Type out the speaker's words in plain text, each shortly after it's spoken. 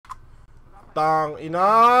Tang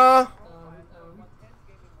ina.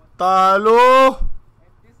 Talo.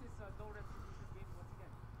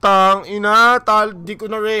 Tang ina, di ko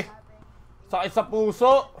na re. Sakit sa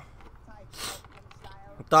puso.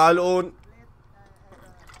 Talo.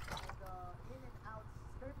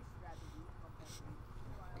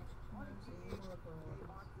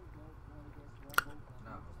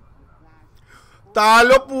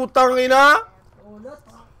 Talo putang ina.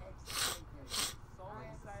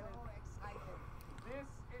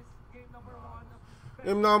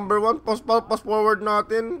 Game number 1, pass forward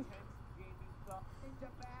natin.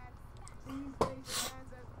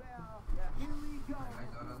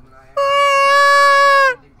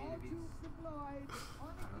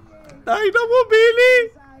 Tayo na mo, Billy.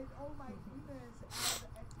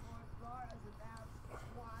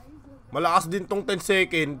 Malakas din tong 10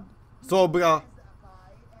 second. Sobra.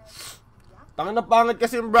 Tangin na pangit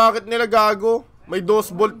kasi yung bracket nila, gago. May 2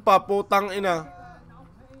 volt pa, putang ina.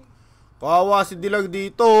 Kawawa si Dilag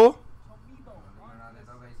dito.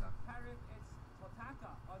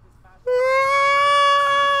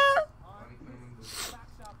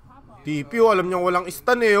 TP, alam niya walang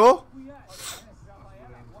stun eh, oh.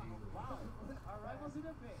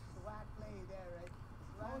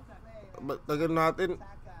 Tagal natin.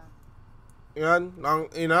 Yan,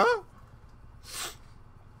 ang ina.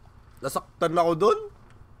 Nasaktan ako dun.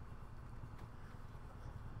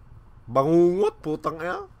 Bangungot, putang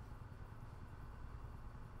ina.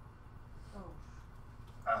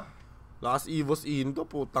 Lakas Evos Indo,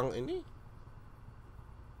 putang ini.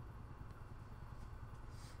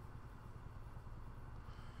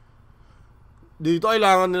 Dito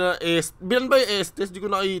kailangan nila S. Bilan ba yung S-test? Di ko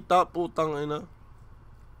nakita, putang ina.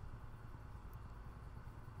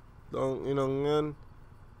 Tang inang yan.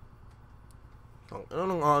 Tang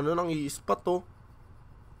ina nang i-spot to.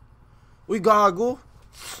 Uy, gago.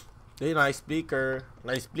 Hey, nice flicker.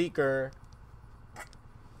 Nice flicker.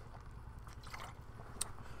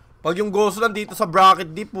 Pag yung ghost lang dito sa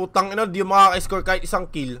bracket di, putang ina, di makaka-score kahit isang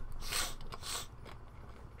kill.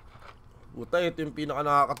 Puta, ito yung pinaka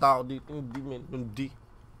nakakatakot dito. Hindi, men. Hindi.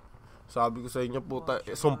 Sabi ko sa inyo, puta,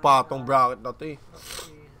 sumpa tong bracket na to eh.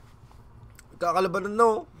 Kakalabanan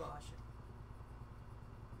no.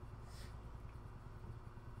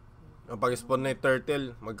 Ang pag-spawn na yung turtle,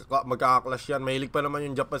 magkaka-clash yan. Mahilig pa naman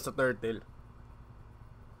yung Japan sa turtle.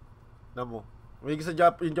 Namo. Mahilig sa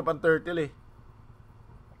yung Japan turtle eh.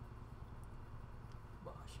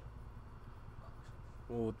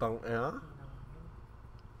 Utang eh.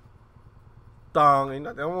 Tangin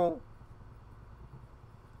natin mo.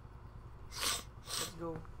 Let's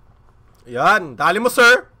go. Yan, dali mo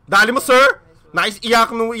sir. Dali mo sir. Nice,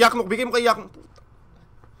 iyak no. Bigay mo kay iyak.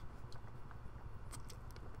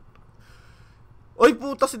 Oy,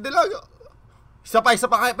 puta si Delaga. Isa pa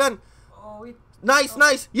kaya pa yan. Oh, wait. Nice,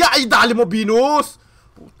 nice. Yeah, ay, dali mo, Binus.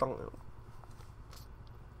 Putang.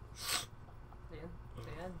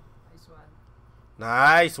 Ayan. Nice one.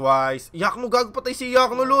 Nice, wise. Iyak mo, gago patay si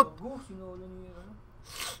iyak no, Lut. Sinolo niyo yun, ano?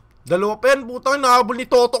 Dalawa pa yan, putang. Nahabol ni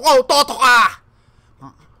Toto ko. Toto ka!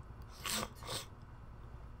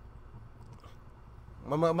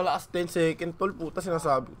 Malakas 10 second, tol. Puta,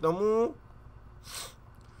 sinasabi. Ito mo.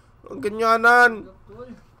 Ang ganyanan.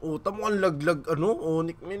 Uta mo ang laglag, ano?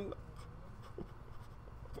 Onic, min.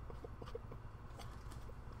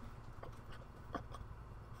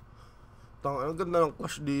 Ang ganda ng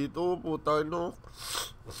clash dito, puta, no?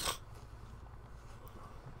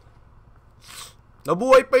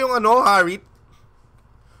 Nabuhay pa yung ano, Harit.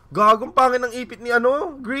 Gagong pangin ng ipit ni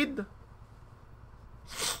ano, Grid.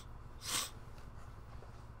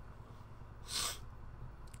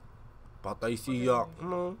 Patay siya,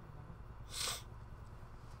 no?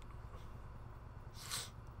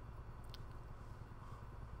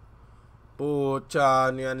 Pucha,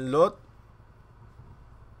 niyan lot.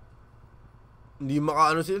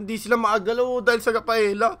 Hindi sila maagalaw dahil sa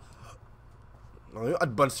Gapaela. Ngayon,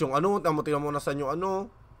 advance yung ano, tingnan mo nasaan yung ano.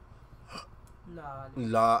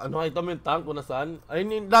 Ano kita mo yung tank kung nasaan? Ay,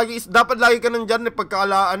 dapat lagi ka nandyan eh,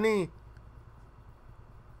 pagkakalaan eh.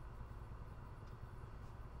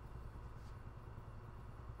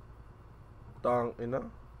 Tang ina.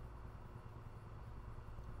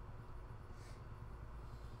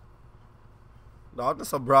 Dapat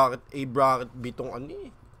nasa bracket A, bracket B tong ano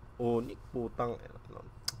eh. Onic, putang ina.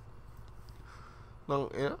 Nang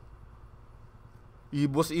ina.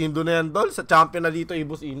 Ibos Indo na yan, dol. Sa champion na dito,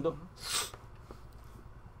 Ibos Indo.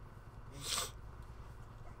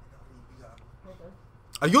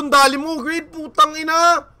 Ayun, dali mo, Grid, putang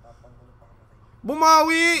ina.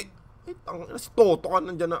 Bumawi. Ay, tang ina, si Toto ka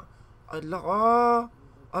nandyan na.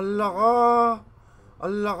 Ala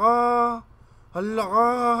ka. Hala ka.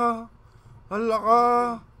 Hala ka.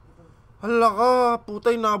 Hala ka.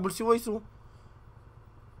 Putay, nabol si Wise, oh.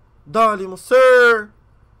 Dali mo, sir.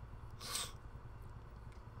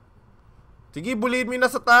 Sige, bulihin mo yun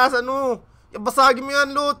na sa taas, ano. Basagin mo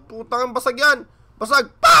yan, Lot. Putang ang basag yan.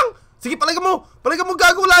 Basag. Pang! Sige, palagan mo. Palagan mo,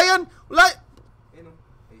 gago. Wala yan. Wala.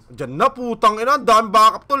 Diyan na, putang ina. Dami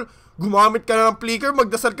backup, tol. Gumamit ka na ng flicker.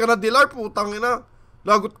 Magdasal ka na dilar. Putang ina.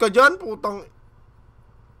 Lagot ka dyan, putang.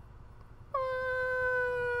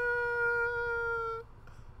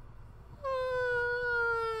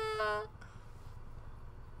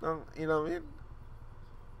 Ang inamin.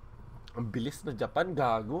 Ang bilis na Japan,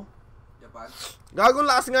 gago. Japan? Gago,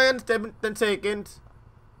 lakas nga yan, 10 seconds.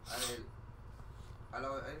 Alam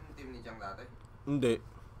ko, yung team ni Chang dati? Hindi.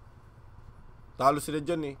 Talo sila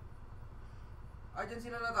dyan eh. Ah, dyan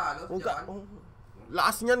sila natalo? Japan?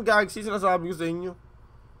 Lakas niyan, gagsi, sinasabi ko sa inyo.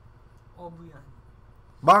 Obo yan.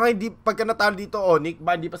 Baka hindi, pagka natalo dito, Onic,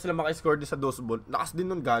 ba hindi pa sila makiscore din sa doseball. Lakas din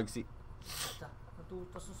nun, gagsi.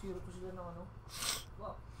 Natutas sa 0 to sila ng ano.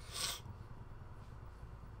 Wow.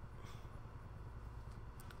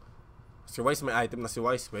 Si Wise, may item na si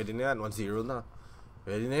Wise. Pwede na yan, 1-0 na.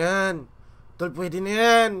 Pwede na yan. Tol, pwede na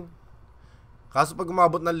yan. Kaso pag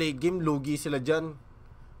umabot ng late game, lugi sila dyan.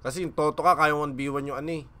 Kasi yung Toto ka, kaya 1v1 yung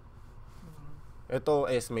ano eh. Ito,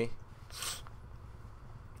 Esme.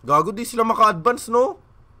 Gago, di sila maka-advance, no?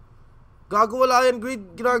 Gago, wala yan,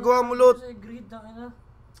 Grid. Ginagawa mo, Lot. Grid, ina.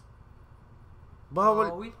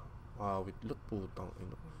 Bawal. Wait. Wait, Lot, putang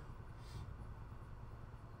ino.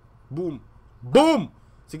 Boom. Boom!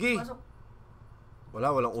 Sige. Pasok.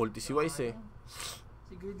 Walang ulti si Wise eh.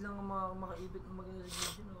 Si Grid lang ang makaibit ng maganda si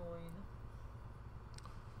Grid yun. Okay na.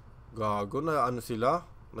 Gago na ano sila?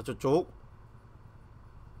 Nacho-choke?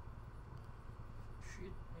 Shit.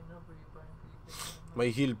 Ayun na, pwede pa yung Philippines.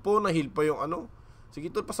 May heal po, na-heal pa yung ano. Sige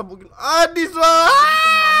tol, pasabugin. Ah, this one!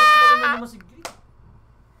 Tumama ko pala naman si Grid.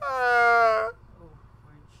 Ah! Oh,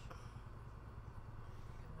 merge.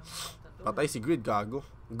 Patay si Grid, gago.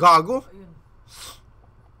 Gago? Ayun.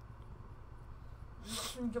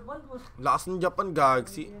 Lakas ng Japan, boss. Lakas ng Japan,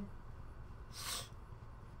 gagsi.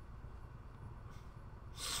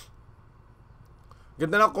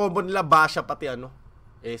 Ganda ng combo nila, Basha pati ano.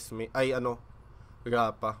 Esme, ay ano.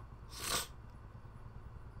 Gapa.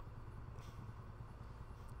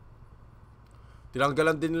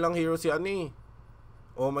 Tinanggalan din nilang hero si Ani.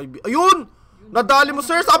 Oh my ayun! Nadali mo,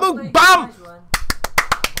 sir! Sabog! BAM!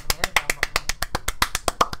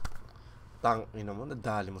 Tang ina mo,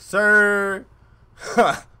 nadali mo, sir!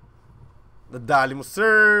 Nadali mo,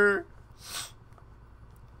 sir!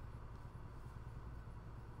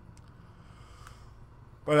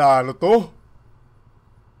 Panalo to.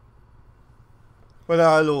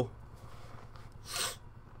 Panalo.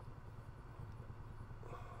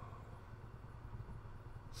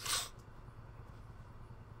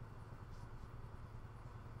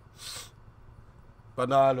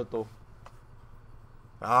 Panalo to.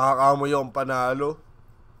 Nakakamoy yung panalo.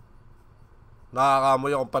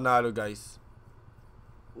 Nakakamoy yung panalo, guys.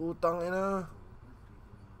 Utang ina.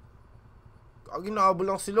 Ginabol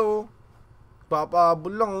lang sila, oh.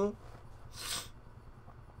 Papahabol lang, oh.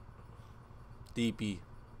 TP.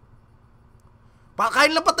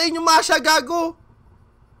 Kain lang patayin yung Masha, gago.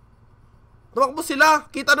 Tumakbo sila.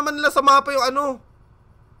 Kita naman nila sa mapa yung ano.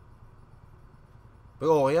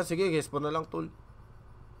 Pero okay yan, sige, guess pa na lang, tol.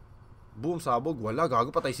 Boom, sabog. Wala,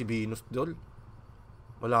 gago, patay si Venus, tol.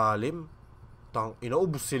 Malalim. Tang,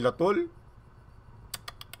 inaubos sila, tol.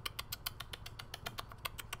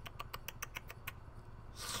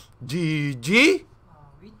 GG.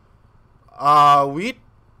 Wait. Awit.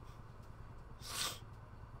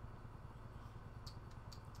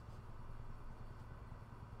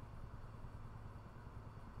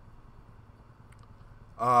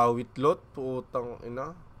 Awit lot, putang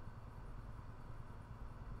ina.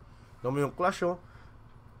 Alam mo yung clash, oh.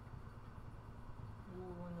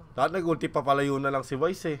 Lahat nag-ulti papalayo na lang si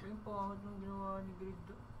Vice, eh. Yung pangit ng ginawa ni Grid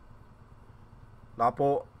do.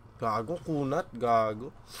 Napo, gago, kunat,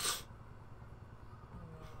 gago.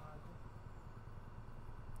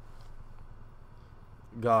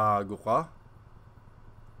 Gago ka.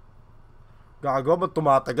 Gago, ba't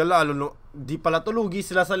tumatagal? Lalo no, di pala tulugi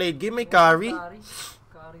sila sa late game, may carry.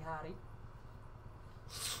 Carry Harry.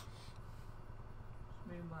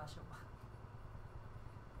 May Masha pa.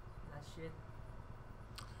 Last shit.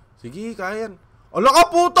 Sige, kayan. Ala ka,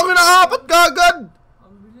 putang inaapat kagad!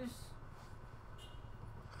 Ang bilis.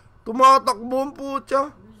 Tumatakbo ang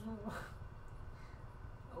putya. Ang bilis nung...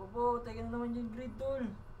 Ako po, teka na naman yung Grid tol.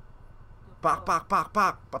 Pak.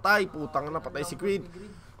 Patay, putang na, patay si Creed.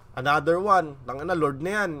 Another one. Tangina, Lord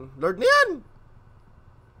na yan. Lord na yan!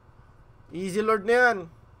 Easy lord na yan.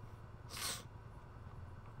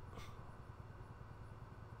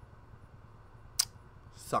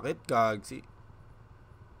 Sakit kagsi.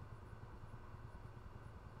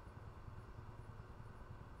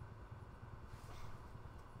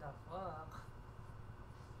 The fuck?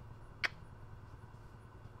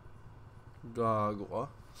 Gago ka.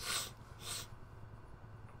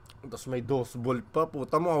 Tapos may dos ball pa.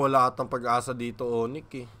 Puta mo, wala atang pag-asa dito, Onic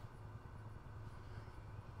eh.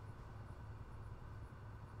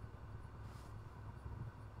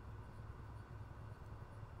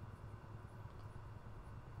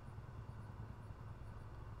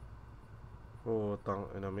 Putang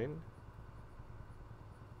inamin.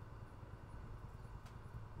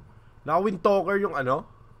 Na-win talker yung ano?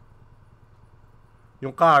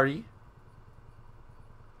 Yung carry?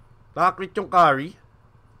 Nakakrit yung carry?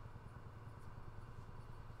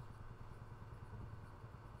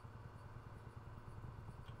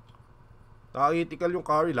 Nakakitical yung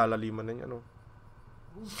carry, lalaliman na niya, no?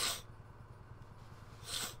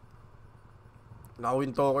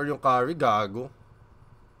 Na-win talker yung carry, gago.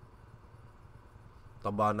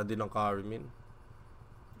 Taba na din ang carry, min.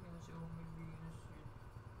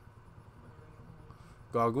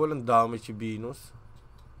 Gago, walang damage si Venus.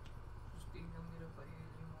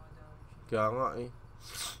 Kaya nga eh.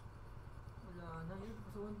 Wala na yun.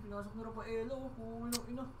 Kasawan, pinasok na Rafaela. Pulang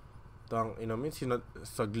ina. Tang ina min,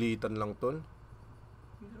 saglitan lang ton.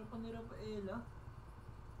 Pinarapan ni Rafaela.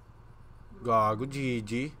 Gago,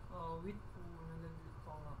 GG. Wait po. Nalaglit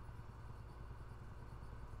pa nga.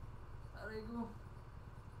 Aray ko.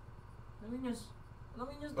 Laminyas.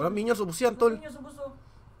 Laminyas, ubos yan, tol. Laminyas, ubos oh.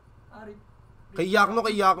 Arit. Kay Yakno.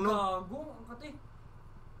 Gago, ang kati.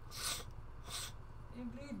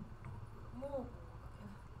 Blade. Mo.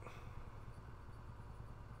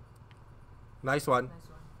 Nice one. Nice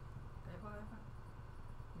one. Kaya pa.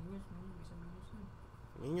 Minyas. Bisa minyas nun.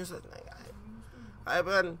 Minyas. Minyas nun. Kaya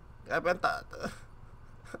pa yan.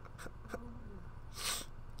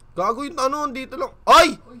 Gago yung ano, dito lang.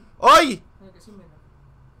 Ay! Ay!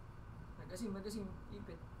 Nagasim.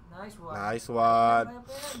 Ipit. Nice one. Nice one. Kaya pa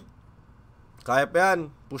yan. Kaya pa yan.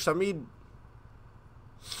 Push sa mid.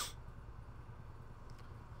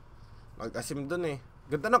 Mag-asim dun eh.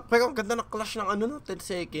 Ganda na clash ng ano no, 10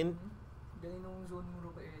 second. Galing nung zone ng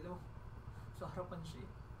Rupaelo. So harapan siya eh.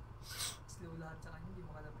 Slow lahat sa kanya, hindi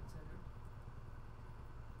makalapit sa lord.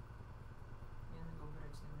 Yan,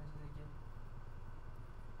 nag-overage na sila dyan.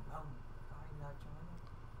 Bam! Kakain lahat yung ano.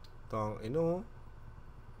 Tang ino.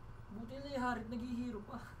 Buti na yung Harit naghihiro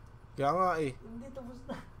pa. Kaya nga eh. Hindi, tapos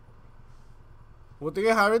na. Buti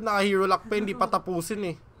kay Harid naka-hero lock pa, hindi pa tapusin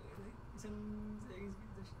eh. Isang seconds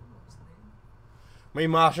dash na, tapos na yun. May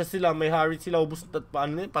Masha sila, may Harid sila, ubus na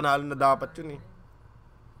paano yun, panalo na dapat yun eh.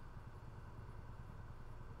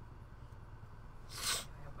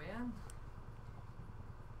 Kaya pa yan.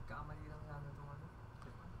 Kamali lang sana itong ano.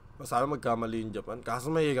 Masabi magkamali yung Japan. Kaso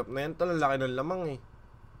mahirap na yan, tol, ang laki ng lamang eh.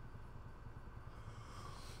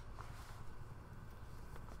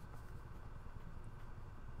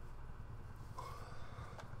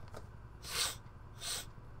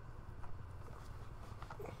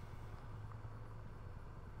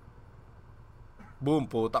 Boom,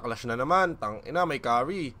 puta, clash na naman. Tang ina, may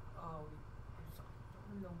carry. Wait.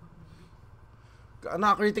 Ang lambot mo.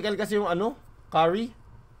 Naka-critical kasi yung ano, carry.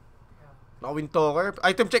 Yeah. Naka-win talker.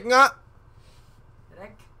 Item check nga!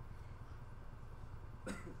 Direct.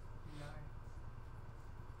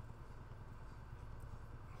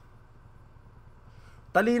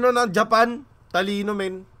 Talino ng Japan. Talino,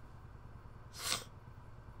 men.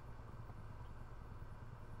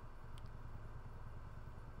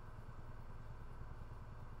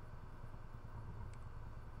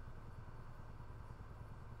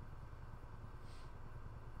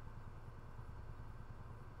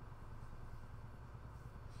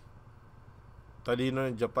 Talino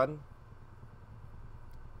ng Japan.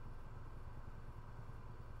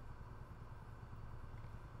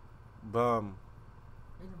 Bam.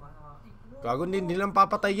 Ay, naman ako. Gago, hindi nilang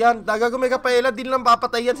papatay yan. Gago, may kapaela, di nilang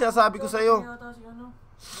papatay yan. Sinasabi ko sa'yo. Yata si ano.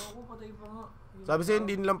 Ako, patay pa nga. Sabi sa'yo,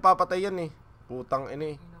 hindi nilang papatay yan eh. Putang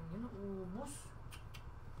ina eh. Inang yun, ubos.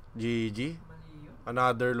 GG. Mali yun.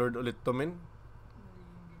 Another lord ulit to, men. Mali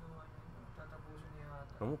yung ginawa niya. Tatapusin niya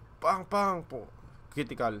yata. Ano? Pang po.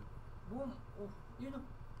 Critical. Boom. Oh, yun o.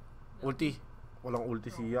 Ulti. Walang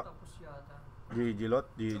ulti siya. Tapos yata. GG lot.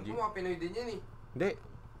 GG. Yung mga Pinoy din yan eh. Hindi.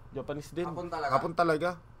 Japanese din. Hapon talaga? Hapon talaga.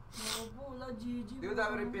 Oo po, wala GG. Di ba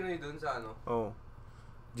dami rin Pinoy dun sa ano? Oh.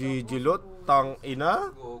 GG lot. Tang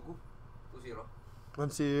ina. Gogo. 2-0. 1-0.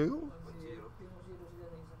 Pinusiro sila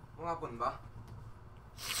na isa. Mga hapon ba?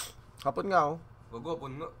 Hapon nga oh. Gogo,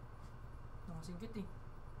 hapon nga. Nakasingkit eh.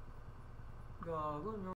 Gago, no?